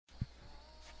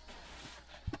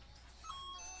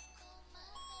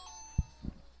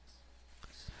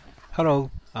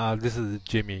Hello, this is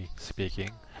Jimmy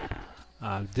speaking.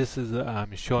 This is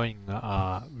I'm showing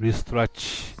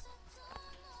Restretch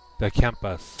the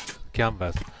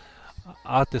canvas.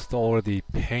 Artist already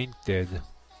painted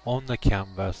on the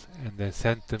canvas and then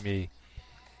sent to me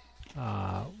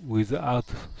without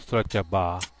stretcher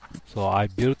bar. So I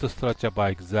built the stretcher bar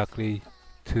exactly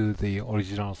to the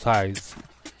original size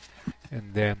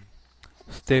and then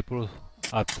staple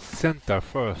at the center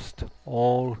first,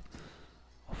 all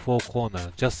four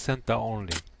corners, just center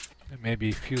only.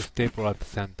 Maybe few staple at the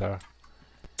center.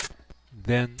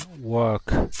 Then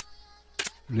work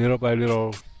little by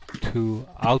little to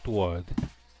outward.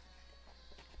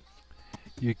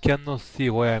 You cannot see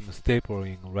where I'm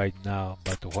stapling right now,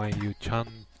 but when you turn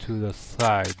to the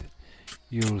side,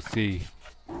 you'll see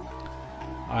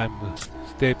I'm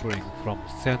stapling from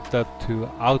center to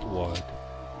outward.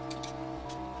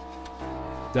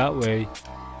 That way,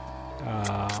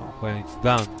 when it's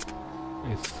done,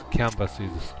 its canvas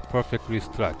is perfectly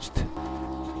stretched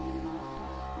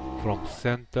from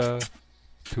center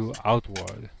to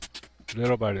outward,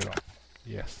 little by little.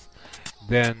 Yes.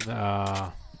 Then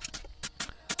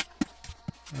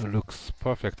it looks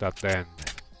perfect at the end.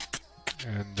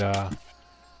 And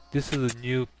this is a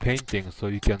new painting, so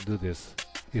you can do this.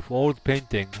 If old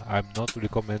painting, I'm not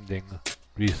recommending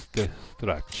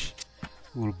Restretch.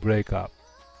 Will break up.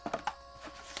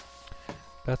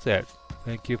 That's it.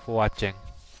 Thank you for watching.